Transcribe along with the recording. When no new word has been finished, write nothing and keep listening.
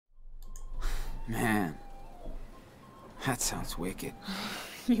Man, that sounds wicked.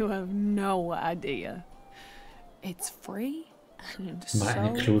 You have no idea. It's free and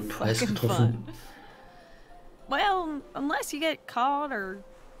so fucking fun. Well, unless you get caught or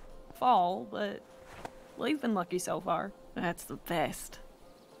fall, but we've been lucky so far. That's the best.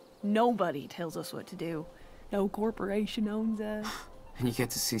 Nobody tells us what to do. No corporation owns us. And you get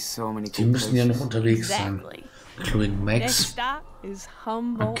to see so many Die müssen ja noch unterwegs sein. Including Max. Next stop is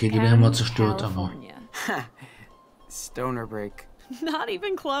Humboldt Okay, die werden wir zerstört, aber. Stoner break. Not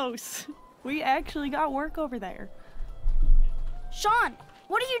even close. We actually got work over there. Sean,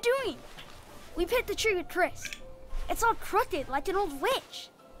 what are you doing? We hit the tree with Chris. It's all crooked like an old witch.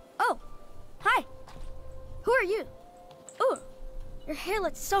 Oh, hi. Who are you? Ooh, your hair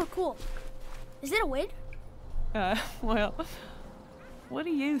looks so cool. Is it a wig? Well, what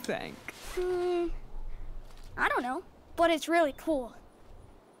do you think? I don't know, but it's really cool.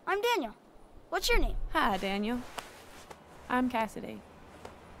 I'm Daniel. What's your name? Hi, Daniel. I'm Cassidy.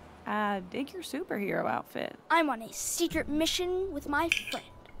 I dig your superhero outfit. I'm on a secret mission with my friend.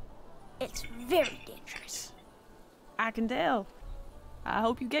 It's very dangerous. I can tell. I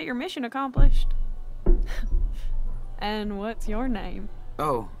hope you get your mission accomplished. And what's your name?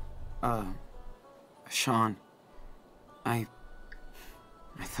 Oh, Sean. I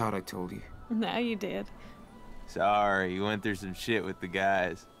thought I told you. No, you did. Sorry, you went through some shit with the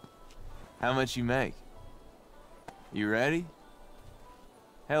guys. How much you make? You ready?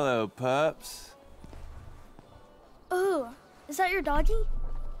 Hello, pups. Ooh, is that your doggy?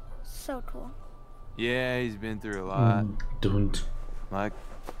 So cool. Yeah, he's been through a lot. Don't. Like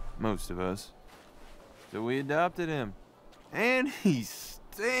most of us. So we adopted him. And he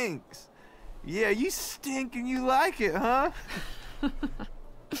stinks. Yeah, you stink and you like it, huh?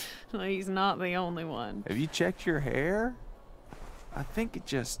 Well, he's not the only one. Have you checked your hair? I think it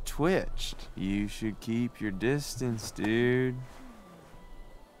just twitched. You should keep your distance, dude.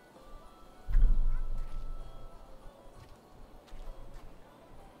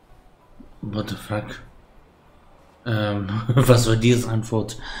 What the fuck? Was soll diese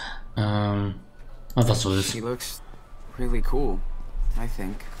Antwort? Was soll's? She looks really cool, I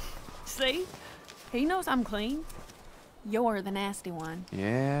think. See? He knows I'm clean. You're the nasty one.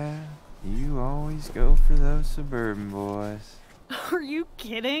 Yeah, you always go for those suburban boys. Are you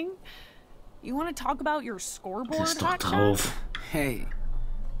kidding? You want to talk about your scoreboard, Ist doch hotshot? drauf. Hey,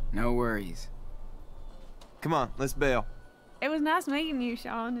 no worries. Come on, let's bail. It was nice meeting you,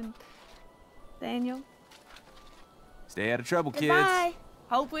 Sean and Daniel. Stay out of trouble, kids. Goodbye.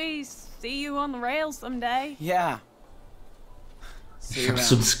 Hope we see you on the rails someday. Yeah. Ich habe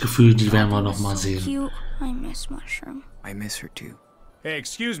so das Gefühl, die werden wir noch mal sehen. Cute. I miss Mushroom. I miss her too. Hey,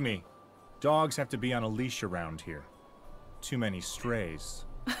 excuse me. Dogs have to be on a leash around here. Too many strays.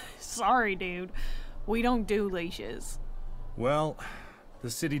 Sorry, dude. We don't do leashes. Well,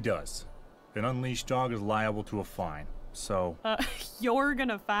 the city does. An unleashed dog is liable to a fine, so... You're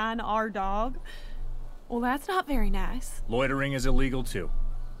gonna fine our dog? Well, that's not very nice. Loitering is illegal too.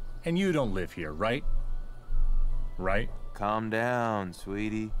 And you don't live here, right? Right? Calm down,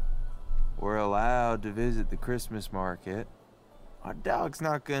 sweetie. We're allowed to visit the Christmas market. Our dog's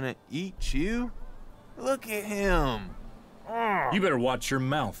not gonna eat you. Look at him. You better watch your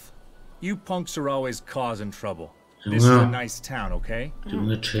mouth. You punks are always causing trouble. This is a nice town, okay?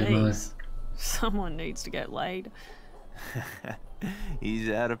 Junge, chill mal. Jeez. Someone needs to get laid. He's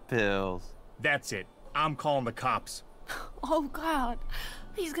out of pills. That's it. I'm calling the cops. Oh, God.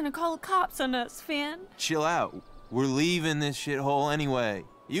 He's gonna call the cops on us, Finn. Chill out. We're leaving this shithole anyway.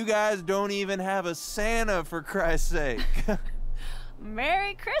 You guys don't even have a Santa, for Christ's sake.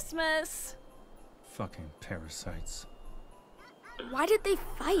 Merry Christmas. Fucking parasites. Why did they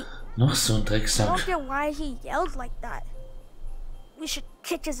fight? Noch so ein I don't Drecksack. get why he yelled like that. We should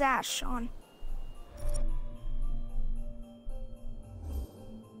kick his ass, Sean.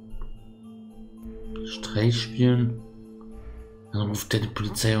 Streich spielen. Dann ruft der die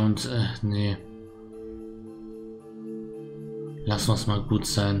Polizei und nee. Lass uns mal gut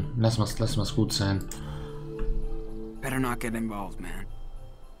sein. Lass mal's gut sein. Better not get involved, man.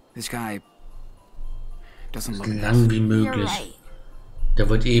 This guy doesn't So look lang wie You're möglich. right. Der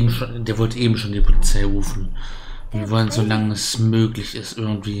wollte eben schon die Polizei rufen. Wir wollen, solange es möglich ist,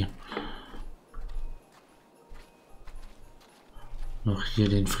 irgendwie noch hier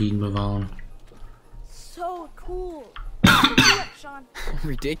den Frieden bewahren. So cool. Sean.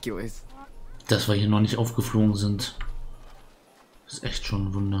 ridiculous. Dass wir hier noch nicht aufgeflogen sind. Ist echt schon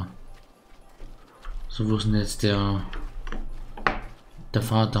ein Wunder. So, wo ist denn jetzt der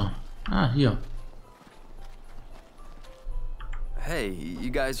Vater? Ah, hier. Hey,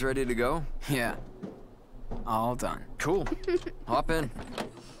 you guys ready to go? Yeah. All done. Cool. Hop in.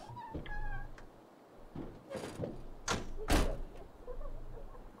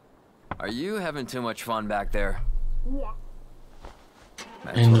 Are you having too much fun back there? Yeah.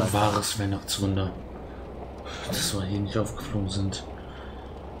 Ein wahres Weihnachtswunder, dass wir hier nicht aufgeflogen sind.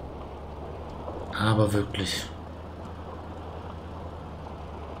 Aber wirklich.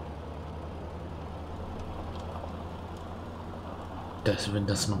 Wenn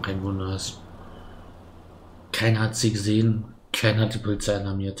das noch kein Wunder ist. Keiner hat sie gesehen, keiner hat die Polizei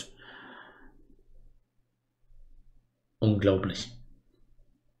alarmiert. Unglaublich.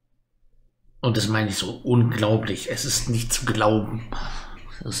 Und das meine ich so, unglaublich. Es ist nicht zu glauben.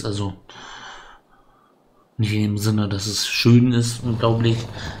 Es ist also nicht in dem Sinne, dass es schön ist, unglaublich.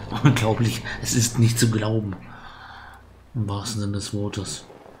 Unglaublich, es ist nicht zu glauben. Im wahrsten Sinne des Wortes.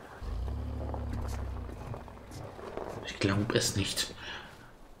 Ich glaube es nicht.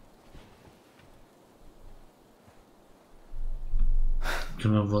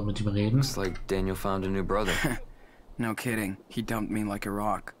 Können wir ein Wort mit ihm reden? Looks like Daniel found a new brother. No kidding. He dumped me like a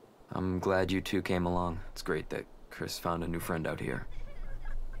rock. I'm glad you two came along. It's great that Chris found a new friend out here.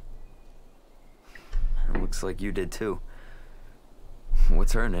 It looks like you did too.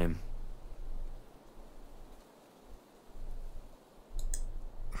 What's her name?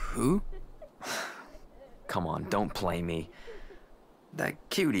 Who? Come on, don't play me. That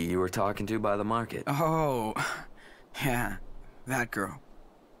cutie you were talking to by the market. Oh, yeah, that girl.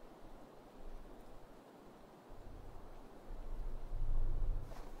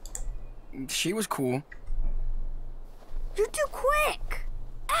 She was cool. You're too quick.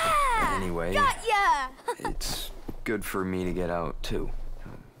 Ah! Anyway, Got ya! it's good for me to get out too.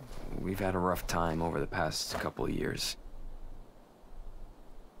 We've had a rough time over the past couple of years.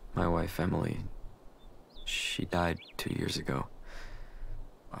 My wife, Emily, she died 2 years ago.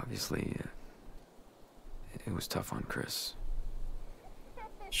 Obviously, it was tough on Chris.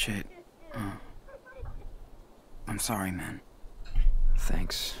 Shit. I'm sorry, man.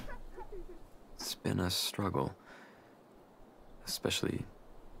 Thanks. It's been a struggle. Especially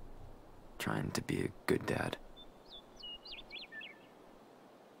trying to be a good dad.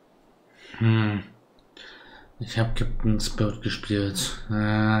 Ich habe Captain Spirit gespielt.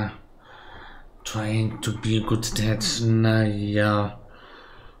 Trying to be a good dad. Naja.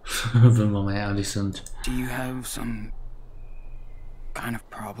 Wenn wir mal ehrlich sind. Do you have some kind of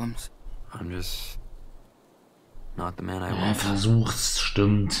problems? I'm just not the man I Er want. versucht's,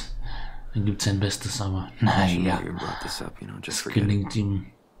 stimmt. Er gibt sein Bestes, aber naja. You brought this up, you know, just Es forget it. gelingt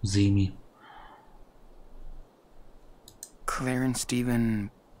ihm semi. Claire and Steven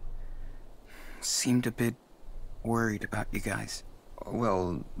seemed a bit worried about you guys.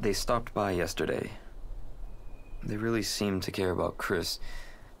 Well, they stopped by yesterday. They really seem to care about Chris.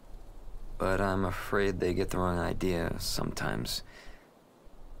 But I'm afraid they get the wrong idea sometimes.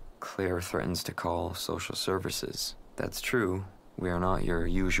 Claire threatens to call social services. That's true. We are not your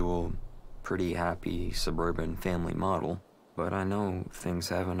usual pretty happy suburban family model. But I know things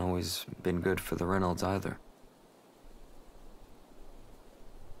haven't always been good for the Reynolds either.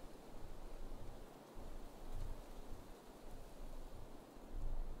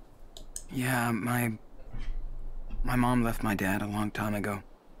 Yeah, my mom left my dad a long time ago.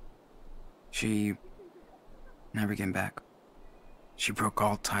 She never came back. She broke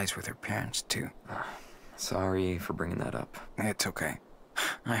all ties with her parents, too. Sorry for bringing that up. It's okay.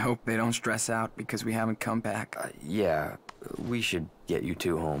 I hope they don't stress out because we haven't come back. Yeah, we should get you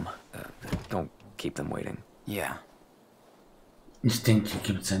two home. Don't keep them waiting. Yeah. Ich denke, er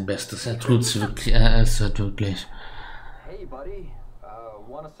gibt sein Bestes. Er tut's wirklich. Er ist halt wirklich. Hey, buddy.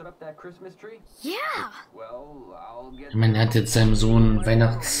 Want to set up that Christmas tree? Yeah. Well, I'll get. Ich meine, er hat jetzt seinem Sohn No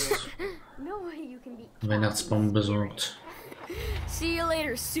way you can be. Weihnachtsbaum besorgt. See you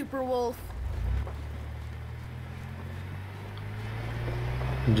later, Super Wolf.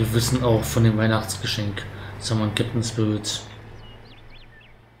 Und wir wissen auch von dem Weihnachtsgeschenk. Das haben wir in Captain Spirit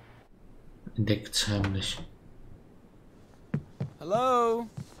entdeckt, heimlich. Hello?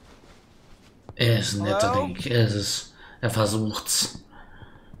 Er ist ein netter, Hello? denke ich. Er versucht's.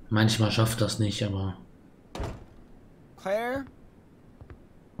 Manchmal schafft das nicht, aber. Claire?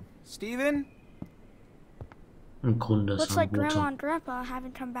 Steven? Im Grunde ist Looks er like ein guter. Grandma and Grandpa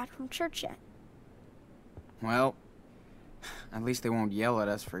haven't come back from church yet. Well, at least they won't yell at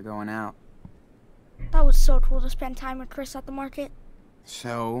us for going out. That was so cool to spend time with Chris at the market.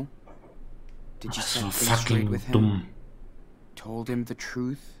 So, did you Das set war things straight fucking with him? dumm. Told him the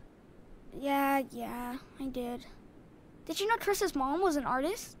truth? Yeah, I did. Did you know Chris's mom was an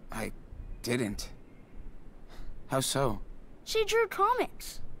artist? I didn't. How so? She drew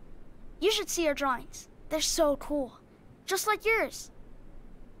comics. You should see her drawings. They're so cool. Just like yours.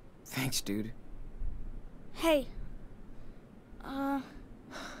 Thanks, dude. Hey.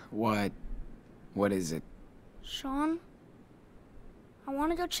 What? What is it? Sean? I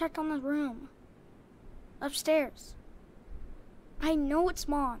want to go check on the room. Upstairs. I know it's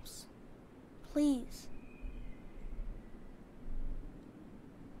Mom's. Please.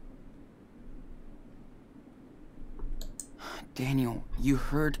 Daniel, you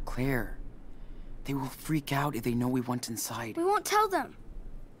heard Claire. They will freak out if they know we went inside. We won't tell them.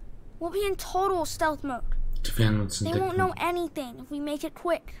 We'll be in total stealth mode. They won't know anything if we make it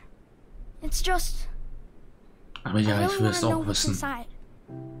quick. It's just... Aber ja, I ich really will want es to know auch what's wissen. inside.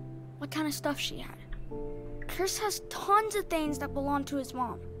 What kind of stuff she had. Chris has tons of things that belong to his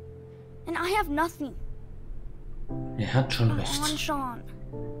mom. And I have nothing. Hat schon Come recht. on, Sean.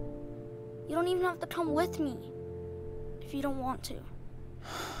 You don't even have to come with me. If you don't want to.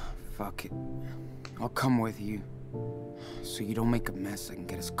 Fuck it. I'll come with you. So you don't make a mess and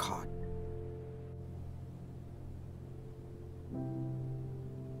get us caught.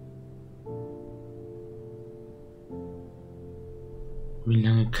 Wie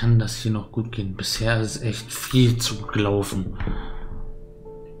lange kann das hier noch gut gehen? Bisher ist echt viel zu gut gelaufen.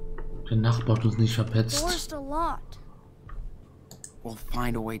 Der Nachbar hat uns nicht Door's verpetzt. still locked. We'll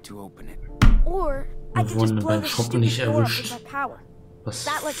find a way to open it. Or I Wir could just wurden blow beim the Shoppen nicht stupid door up with erwischt. my power. Was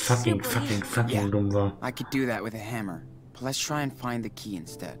That looks fucking super easy. Yeah. dumm war. I could do that with a hammer. But let's try and find the key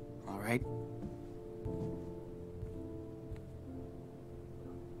instead, alright?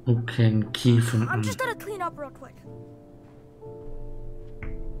 Okay, ein Key I'm finden. just gonna clean up real quick.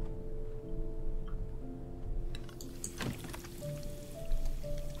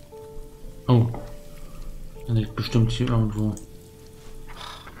 Oh. Er liegt bestimmt hier irgendwo.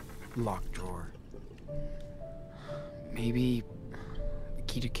 Locked drawer. Maybe the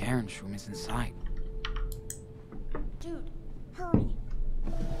key to Karen's room is inside. Dude, hurry.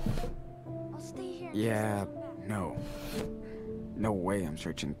 I'll stay here. Yeah, no. No way I'm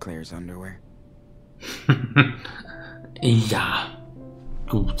searching Claire's underwear. Ja.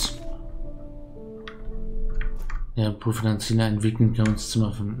 Gut. Ja, Profinanzieller entwickeln kann uns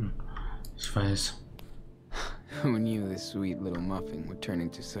Zimmer finden. Ich weiß. Who knew this sweet little muffin would turn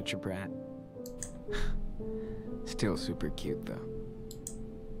into such a brat? Still super cute, though.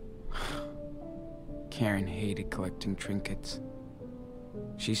 Karen hated collecting trinkets.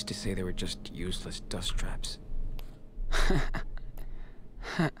 She used to say they were just useless dust traps.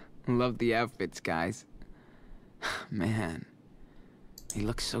 Love the outfits, guys. Man, they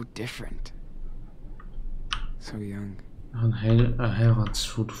look so different. So young. Ein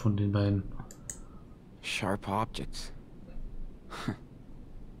Heiratsfoto von den beiden. Sharp objects.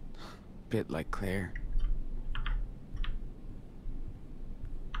 Bit like Claire.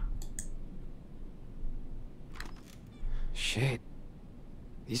 Shit.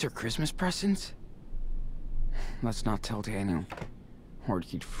 These are Christmas presents? Let's not tell Daniel. Or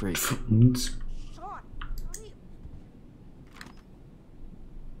he'd freak. Für uns?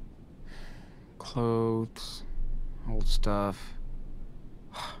 Clothes, old stuff.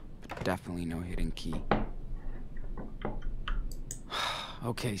 But definitely no hidden key.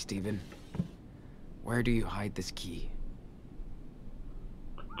 Okay, Steven. Where do you hide this key?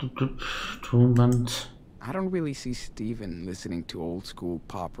 Tonband. I don't really see Steven listening to old school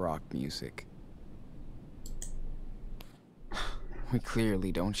pop rock music. We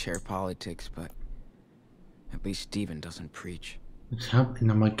clearly don't share politics, but at least Steven doesn't preach. Ich habe den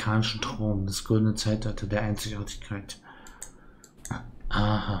amerikanischen Traum, das goldene Zeitalter der Einzigartigkeit.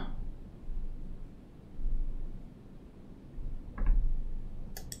 Aha.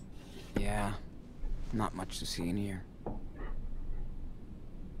 Yeah, not much to see in here.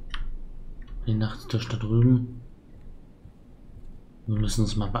 Die Nachttisch da drüben. Wir müssen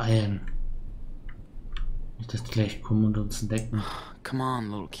uns mal beeilen. Nicht, dass die gleich kommen und uns entdecken. Come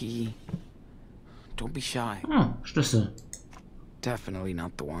on, little key. Don't be shy. Ah, Schlüssel. Definitely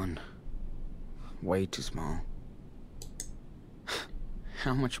not the one. Way too small.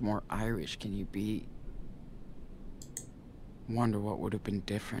 How much more Irish can you be? Wonder what would have been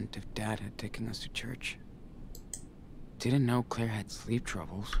different if Dad had taken us to church. Didn't know Claire had sleep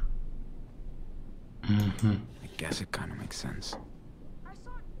troubles. I guess it kind of makes sense.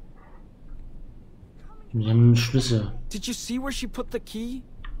 Wir haben einen Schlüssel. Did you see where she put the key?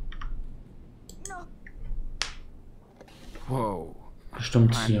 No. Whoa.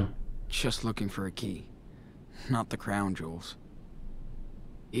 Bestimmt hier. Just looking for a key. Not the crown jewels.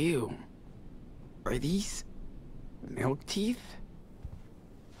 Ew. Are these milk teeth?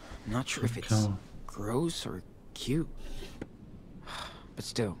 Not sure if it's gross or cute. But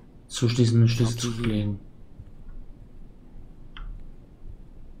still. Zuschließende Schlüsse zu pflegen.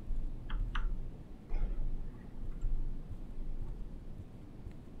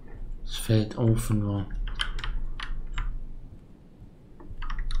 Es fällt auf, wenn wir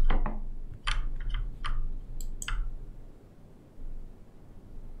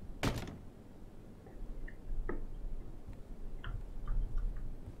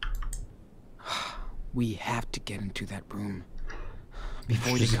We have to get into that room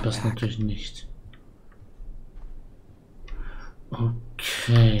before they come passt back. natürlich nicht.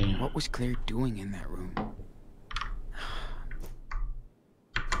 Okay. What was Claire doing in that room?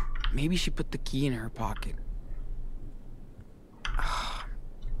 Maybe she put the key in her pocket.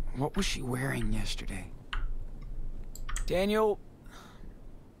 What was she wearing yesterday? Daniel,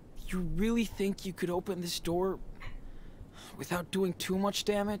 you really think you could open this door without doing too much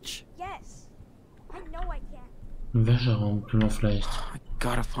damage? Yes. I know I can. Im Wäscheraum können wir vielleicht. I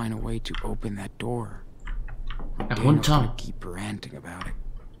gotta find a way to open that door. Runter. Daniel's gonna keep ranting about it.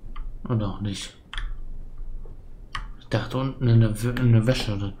 Oder auch nicht. Ich dachte unten in der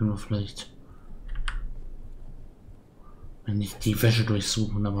Wäsche, da können wir vielleicht. Wenn nicht die Wäsche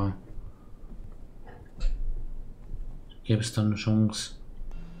durchsuchen, aber. Gäbe es dann eine Chance.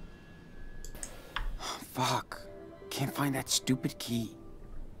 Fuck. Can't find that stupid key.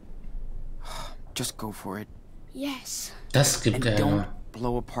 Just go for it. Yes. Das gibt And Ärger. don't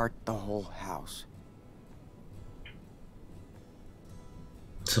blow apart the whole house.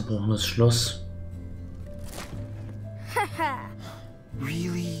 Zerbrochenes Schloss. Haha.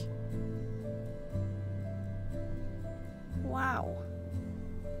 Really? Wow.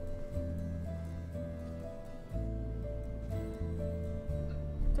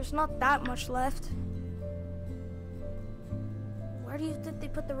 There's not that much left. Where do you think they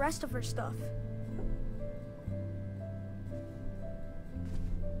put the rest of her stuff?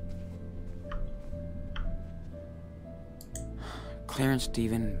 Claire and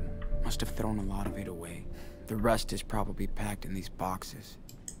Steven must have thrown a lot of it away. The rest is probably packed in these boxes.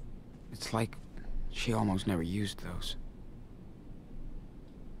 It's like she almost never used those.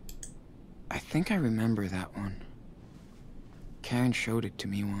 I think I remember that one. Karen showed it to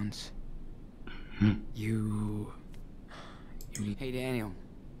me once. You... Hey Daniel,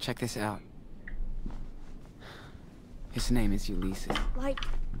 check this out. His name is Ulysses. Like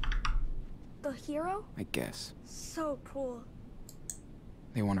the hero? I guess. So cool.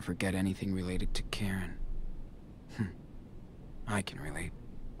 They want to forget anything related to Karen. I can relate.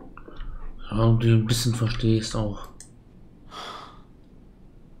 Aber du ein bisschen verstehst auch.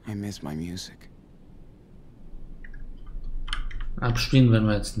 I miss my music. Abspielen werden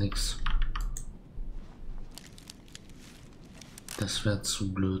wir jetzt nichts. Das wäre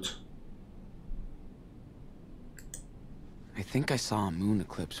zu blöd. I think I saw a moon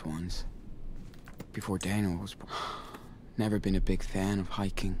eclipse once. Before Daniel was born. Never been a big fan of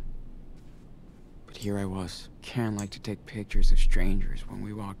hiking. But here I was. Karen liked to take pictures of strangers when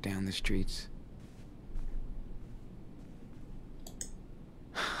we walked down the streets.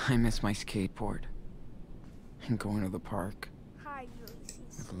 I miss my skateboard. And going to the park. Hi,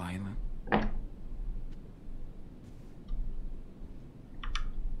 Ulysses. With Lila.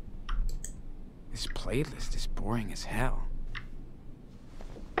 This playlist is boring as hell.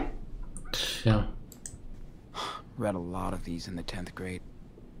 Tja. Read a lot of these in the 10th grade.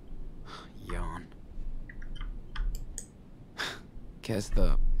 Yawn. Guess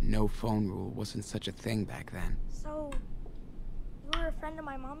the no phone rule wasn't such a thing back then. So, you were a friend of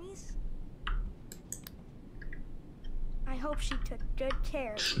my mommy's? I hope she took good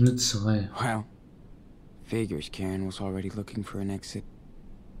care of you. Schnitzerei. Well, figures Karen was already looking for an exit.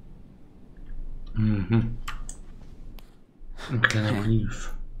 Mhm. Ein kleiner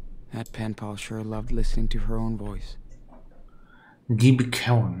Brief. That pen pal sure loved listening to her own voice. Liebe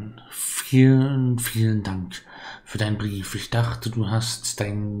Karen, vielen, vielen Dank für deinen Brief. Ich dachte, du hast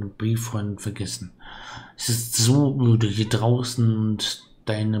deinen Brieffreund vergessen. Es ist so öde hier draußen und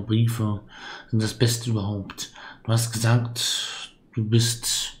deine Briefe sind das Beste überhaupt. Du hast gesagt, du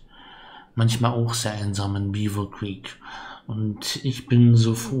bist manchmal auch sehr einsam in Beaver Creek. Und ich bin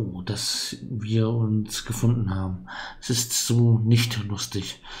so froh, dass wir uns gefunden haben. Es ist so nicht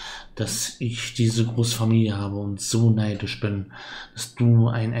lustig, dass ich diese große Familie habe und so neidisch bin, dass du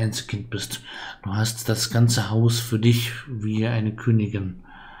ein Einzelkind bist. Du hast das ganze Haus für dich wie eine Königin.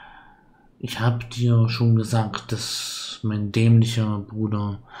 Ich habe dir schon gesagt, dass mein dämlicher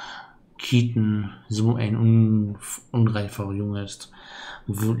Bruder Keaton so ein unreifer Junge ist,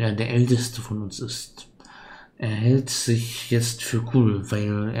 obwohl er der älteste von uns ist. Er hält sich jetzt für cool,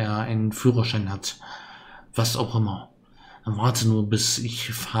 weil er einen Führerschein hat. Was auch immer. Warte nur, bis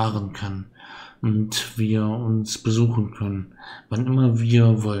ich fahren kann und wir uns besuchen können, wann immer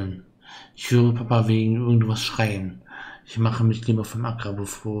wir wollen. Ich höre Papa wegen irgendwas schreien. Ich mache mich lieber vom Acker,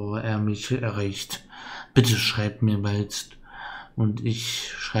 bevor er mich erreicht. Bitte schreib mir bald und ich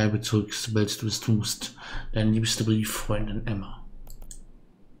schreibe zurück, sobald du es tust. Deine liebste Brieffreundin Emma.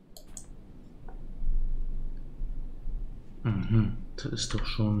 Das ist doch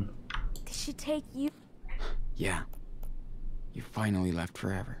schon... Did she take you? Yeah. You finally left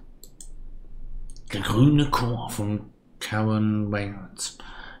forever. Der grüne Chor von Karen Reynolds.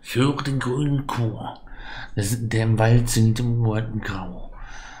 Ich höre den grünen Chor, der im Wald singt im uralten Grau.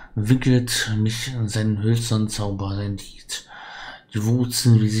 Wickelt mich in seinen hölzernen Zauber, sein Lied. Die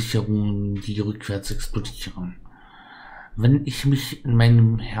Wurzeln wie Sicherungen, die rückwärts explodieren. Wenn ich mich in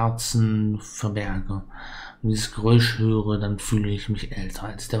meinem Herzen verberge und dieses Geräusch höre, dann fühle ich mich älter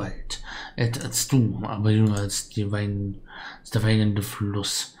als der Wald. Älter als du, aber jünger als der weinende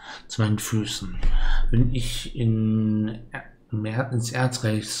Fluss zu meinen Füßen. Wenn ich ins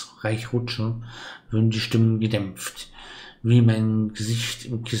Erzreich rutsche, würden die Stimmen gedämpft, wie mein Gesicht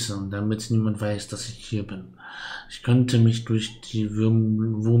im Kissen, damit niemand weiß, dass ich hier bin. Ich könnte mich durch die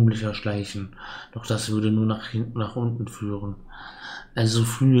Wurmlöcher schleichen, doch das würde nur nach unten führen. Also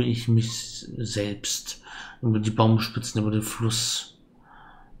fühle ich mich selbst über die Baumspitzen, über den Fluss,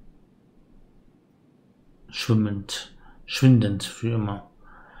 schwindend für immer.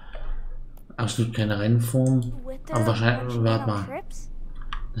 Absolut keine Reinform, aber wahrscheinlich, warte mal,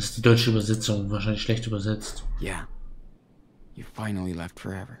 das ist die deutsche Übersetzung, wahrscheinlich schlecht übersetzt. Yeah. You finally left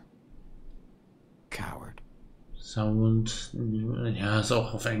forever. Coward. Sound, ja, ist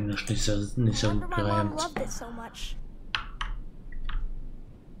auch auf Englisch nicht so gut gereimt.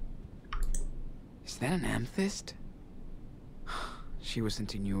 Is that an amethyst? She was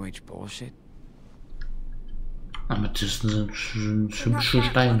into New Age bullshit. Amethysten sind hübsche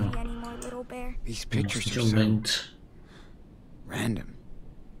Steine. These pictures Nicht are so unbedingt random.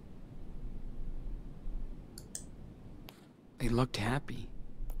 They looked happy.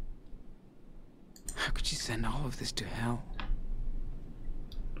 How could you send all of this to hell?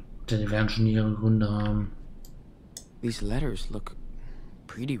 Die werden schon ihre Gründe haben. These letters look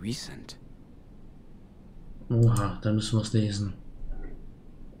pretty recent. Oha, da müssen wir es lesen.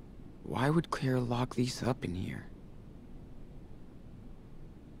 Why would Claire lock these up in here?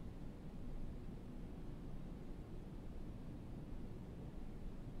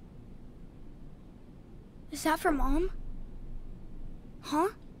 Is that for Mom? Huh?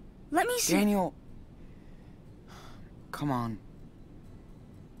 Let me see. Daniel! Come on.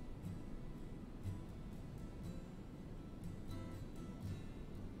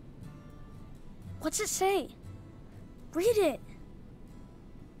 What's it say? Read it.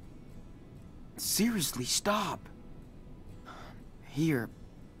 Seriously, stop. Here,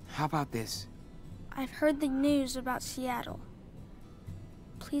 how about this? I've heard the news about Seattle.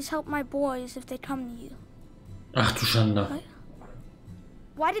 Please help my boys if they come to you. Ach du Schande. What?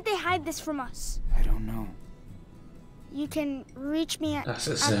 Why did they hide this from us? I don't know. You can reach me at Das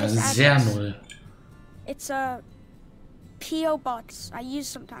ist at ja this sehr address. null. It's a P.O. box I use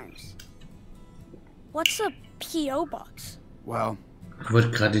sometimes. What's a P.O. box? Well, Ich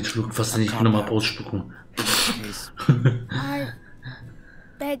wollte gerade den Schluck fast nicht nochmal ausspucken. in this case, I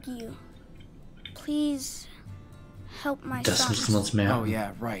beg you, please help my Das müssen wir son. uns merken. oh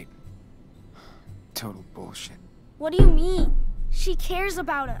yeah, right. Total bullshit. What do you mean? She cares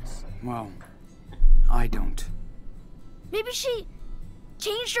about us. Well, I don't. Maybe she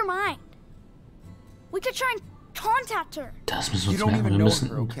changed her mind. We could try and contact her. Das müssen wir You uns don't merken. even Wir know müssen...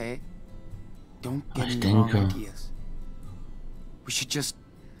 her, okay? Don't get Ich any wrong denke- ideas. We should just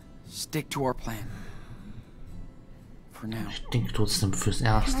stick to our plan. For now. Ich denke trotzdem fürs Can I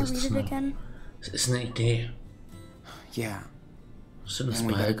Erste. read it again? Das ist eine Idee. Yeah. Müssen wir das Then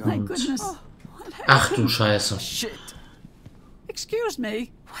we gotta behalten go. My und... goodness. What Ach happened? du Scheiße. Shit! Excuse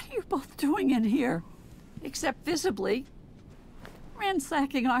me. What are you both doing in here? Except visibly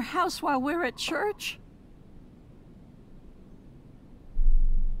ransacking our house while we're at church?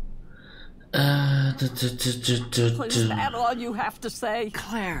 Is that all you have to say?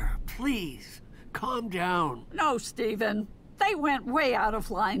 Claire, please, calm down. No, Stephen. They went way out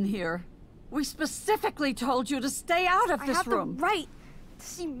of line here. We specifically told you to stay out of I this have room. the right to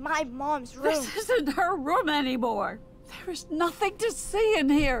see my mom's room. This isn't her room anymore. There is nothing to see in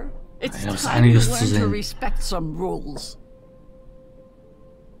here. It's Ja, ist time you einiges zu learn to sehen. respect some rules.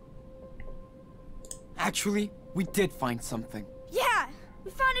 Actually, we did find something. Yeah,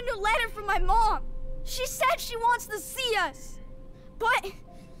 we found a new letter from my mom. She said she wants to see us. But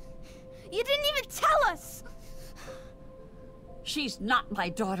you didn't even tell us. She's not my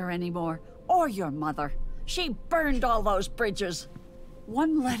daughter anymore, or your mother. She burned all those bridges.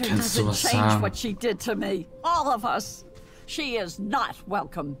 One letter doesn't change what she did to me. All of us. She is not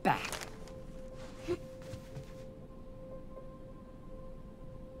welcome back.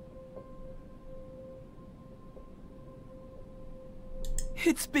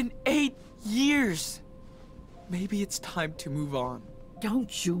 It's been 8 years. Maybe it's time to move on.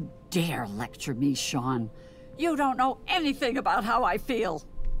 Don't you dare lecture me, Sean. You don't know anything about how I feel.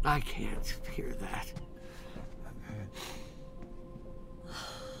 I can't hear that.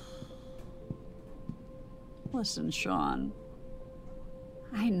 Listen, Sean.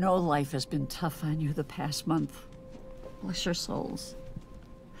 I know life has been tough on you the past month. Bless your souls.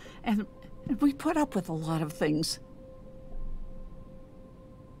 And we put up with a lot of things.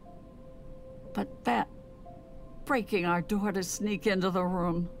 But that breaking our door to sneak into the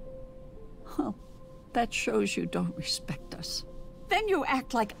room, well, that shows you don't respect us. Then you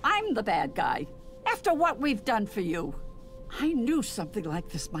act like I'm the bad guy, after what we've done for you. I knew something like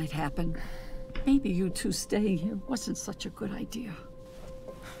this might happen. Maybe you two staying here wasn't such a good idea.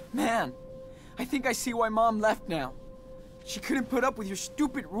 Man, I think I see why Mom left now. She couldn't put up with your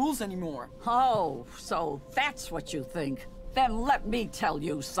stupid rules anymore. Oh, so that's what you think. Then let me tell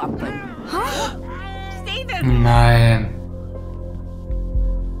you something. Huh? Steven! Nein.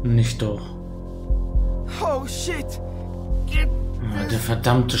 Nicht doch. Oh, shit! Get Der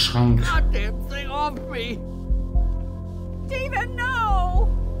verdammte Schrank. goddamn thing off me! Steven, no!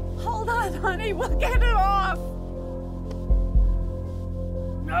 Hold on, honey, we'll get it off!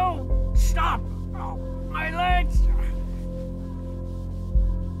 No! Stop! Oh, my legs!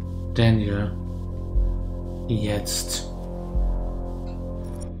 Daniel. Jetzt.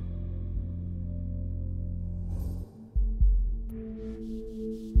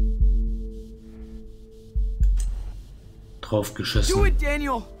 Draufgeschissen. Do it,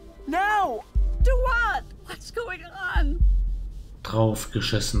 Daniel! Now! Do what? What's going on?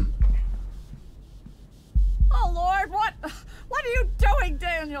 Draufgeschissen. Oh, Lord, what are you doing,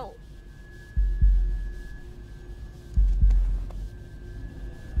 Daniel?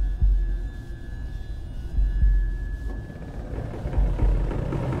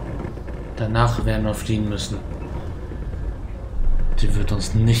 Danach werden wir fliehen müssen. Die wird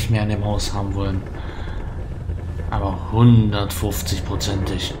uns nicht mehr in dem Haus haben wollen. Aber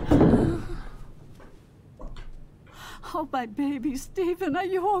 150%ig. Oh, my baby, Stephen, are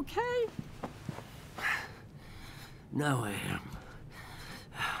you okay? Now I am.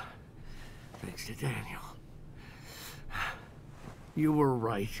 Thanks to Daniel. You were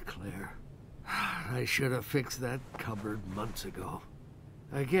right, Claire. I should have fixed that cupboard months ago.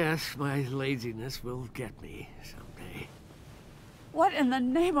 I guess my laziness will get me someday. What in the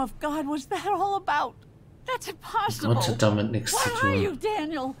name of God was that all about? That's impossible. Gott hat damit nichts zu Where are you, tun.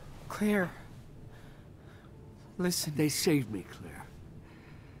 Daniel? Claire. Listen. They saved me, Claire.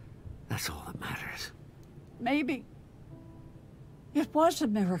 That's all that matters. Maybe it was a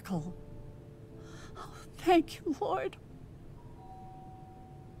miracle. Oh, thank you, Lord.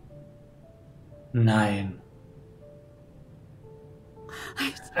 Nein.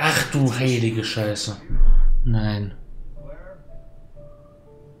 Ach du heilige Scheiße. Nein.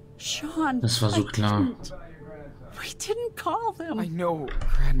 Sean, Das war so klar. We didn't call them. I know,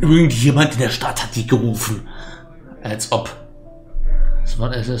 Grandma. Irgendjemand in der Stadt hat die gerufen. Als ob. Das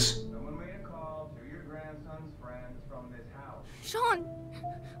war es. Sean,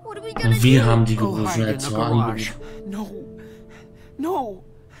 what are we gonna Und wir do? haben die Go gerufen, hide in als the war garage. angerufen.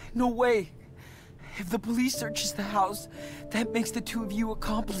 No way. If the police searches the house, that makes the two of you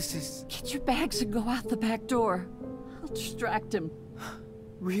accomplices. Get your bags and go out the back door. I'll distract him.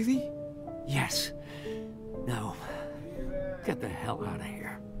 Really? Yes. Now, get the hell out of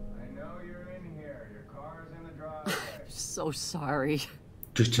here. I know you're in here. Your car's in the driveway. So sorry.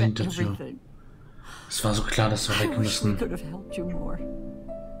 Durch die For Hintertür. everything. Es war so klar, dass wir I weg wish we müssen. could have helped you more.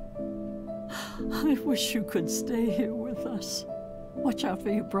 I wish you could stay here with us. Watch out for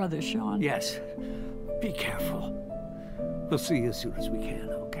your brother, Sean. Yes. Be careful. We'll see you as soon as we can,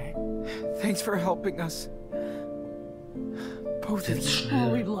 okay? Thanks for helping us. Both of Jetzt you. Oh,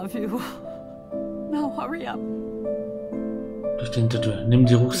 we schnell. love you. Now hurry up. Durch die Hintertür. Nimm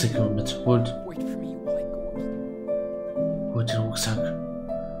die Rucksäcke mit. Wait for me while I go upstairs. Holt den Rucksack.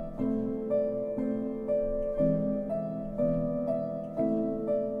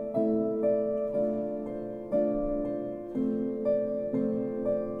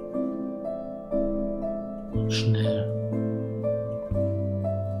 Schnell.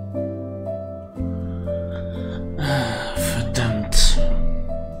 Verdammt.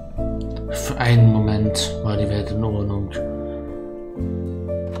 Für einen Moment war die Welt in Ordnung.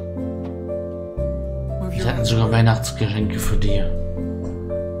 Wir hatten sogar Weihnachtsgeschenke für dich.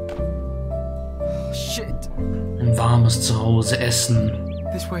 Shit. Ein warmes Zuhause, Essen,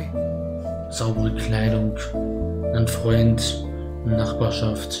 This way. saubere Kleidung, ein Freund, eine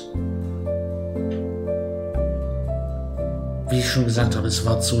Nachbarschaft. Wie ich schon gesagt habe, es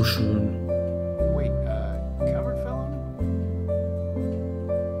war so schön. Wait, covered felon?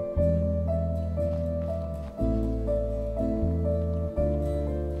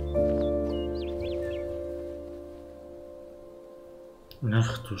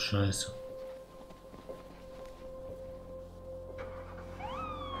 Ach du Scheiße.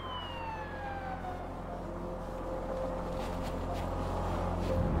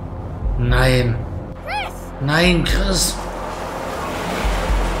 Nein. Nein, Chris.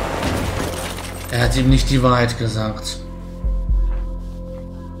 Er hat ihm nicht die Wahrheit gesagt.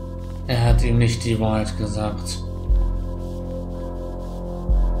 Er hat ihm nicht die Wahrheit gesagt.